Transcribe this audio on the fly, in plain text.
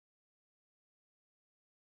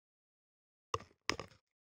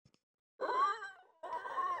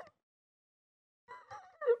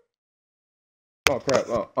Oh crap.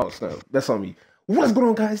 Oh snap. That's on me. What's going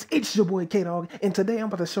on, guys? It's your boy K-Dog, and today I'm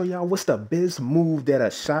about to show y'all what's the best move that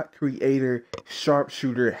a shot creator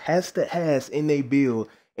sharpshooter has to have in their build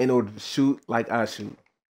in order to shoot like I shoot.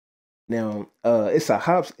 Now, it's a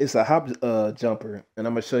hop jumper, and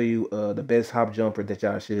I'm gonna show you the best hop jumper that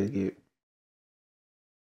y'all should get.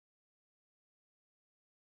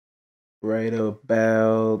 Right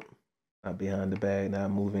about not behind the bag,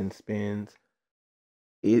 not moving spins.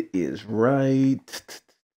 It is right.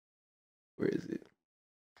 Where is it?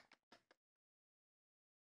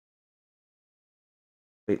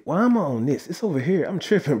 Wait, why am I on this? It's over here. I'm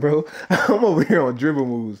tripping, bro. I'm over here on dribble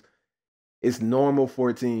moves. It's normal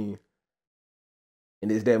 14.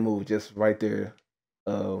 And it's that move just right there.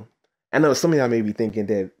 I know some of y'all may be thinking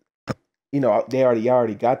that, y'all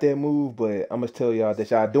already got that move, but I'm gonna tell y'all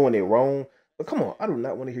that y'all doing it wrong. But come on, I do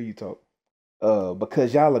not want to hear you talk.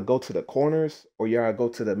 Because y'all go to the corners or y'all go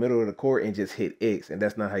to the middle of the court and just hit X, and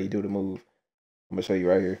that's not how you do the move. I'm gonna show you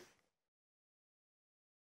right here.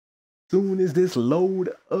 Soon as this load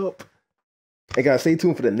up, I gotta stay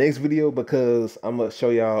tuned for the next video because I'm gonna show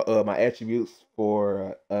y'all my attributes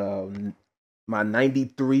for my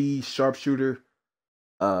 93 sharpshooter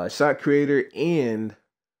shot creator and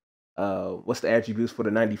what's the attributes for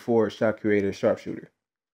the 94 shot creator sharpshooter.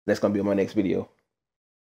 That's gonna be on my next video.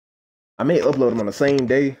 I may upload them on the same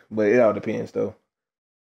day, but it all depends though.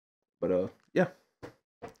 But yeah,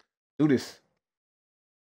 do this.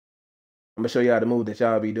 I'm gonna show y'all the move that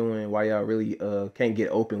y'all be doing while y'all really can't get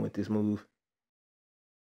open with this move.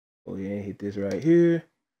 Oh yeah, hit this right here.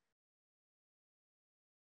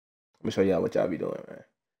 I'm gonna show y'all what y'all be doing, man.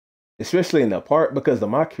 Especially in the park, because in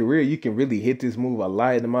my career, you can really hit this move a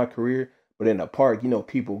lot in my career. But in the park,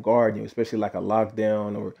 people guard you, especially like a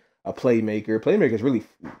lockdown or a playmaker. Playmaker is really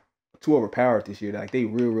too overpowered this year. Like they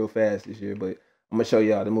real fast this year. But I'm gonna show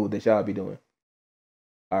y'all the move that y'all be doing.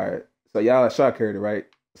 All right, so y'all a shot creator, right?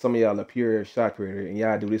 Some of y'all are pure shot creator, and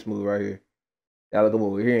y'all do this move right here. Y'all come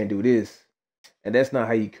over here and do this. And that's not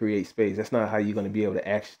how you create space. That's not how you're going to be able to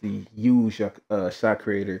actually use your shot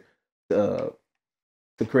creator to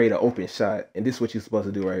create an open shot. And this is what you're supposed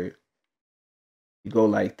to do right here. You go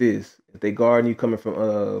like this. If they guard you coming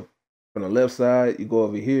from the left side, you go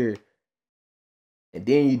over here. And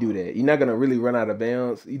then you do that. You're not going to really run out of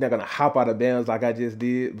bounds. You're not going to hop out of bounds like I just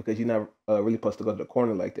did because you're not really supposed to go to the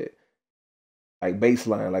corner like that. Like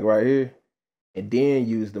baseline, like right here. And then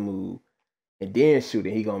use the move. And then shoot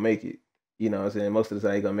it. He going to make it. You know what I'm saying? Most of the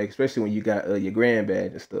time you're going to make it, especially when you got your grand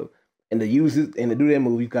badge and stuff. And to use it, and to do that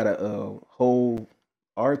move, you got to hold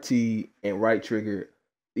RT and right trigger.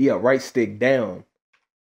 Yeah, right stick down.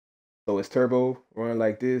 So it's turbo, run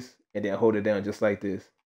like this, and then hold it down just like this.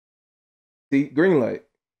 See, green light.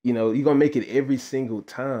 You're going to make it every single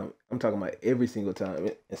time. I'm talking about every single time.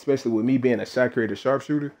 Especially with me being a shot creator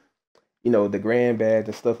sharpshooter. The grand badge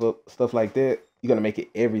and stuff like that. You're going to make it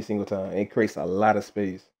every single time. It creates a lot of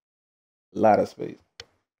space. A lot of space.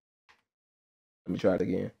 Let me try it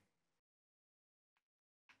again.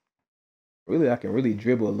 Really, I can really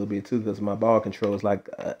dribble a little bit too because my ball control is like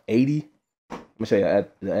 80. I'm going to show you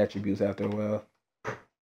the attributes after a while.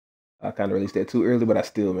 I kind of released that too early, but I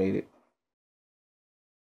still made it.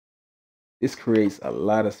 This creates a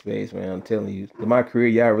lot of space, man. I'm telling you. In my career,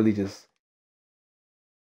 y'all really just...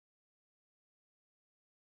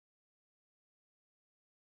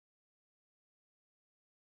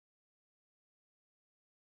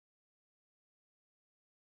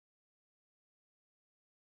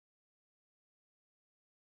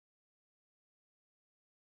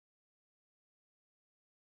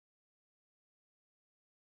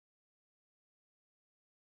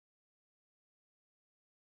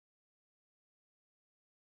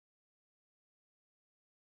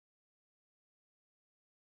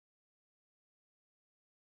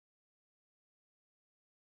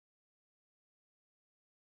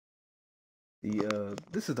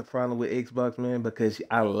 This is the problem with Xbox, man, because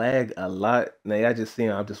I lag a lot. Now, I just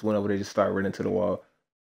seen I just went over there just start running to the wall.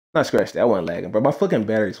 Not scratch that. I wasn't lagging, bro. My fucking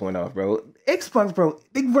batteries went off, bro. Xbox, bro,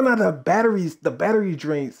 they run out of batteries. The battery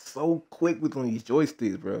drains so quick with one of these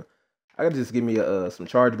joysticks, bro. I gotta just give me some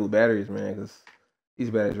chargeable batteries, man, because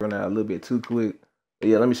these batteries run out a little bit too quick. But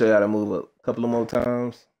yeah, let me show you how to move a couple of more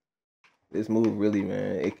times. This move really,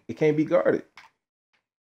 man, it can't be guarded.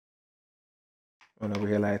 Run over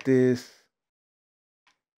here like this.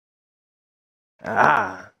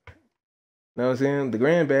 Know what I'm saying? The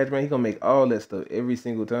grand badge, man, he gonna make all that stuff every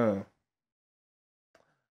single time.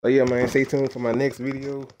 So yeah, man, stay tuned for my next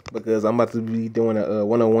video because I'm about to be doing a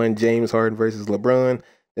one-on-one James Harden versus LeBron.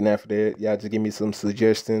 Then after that, y'all just give me some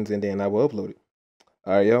suggestions and then I will upload it.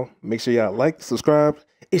 All right, y'all. Make sure y'all like, subscribe,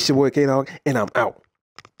 It's your boy K-Dog, and I'm out.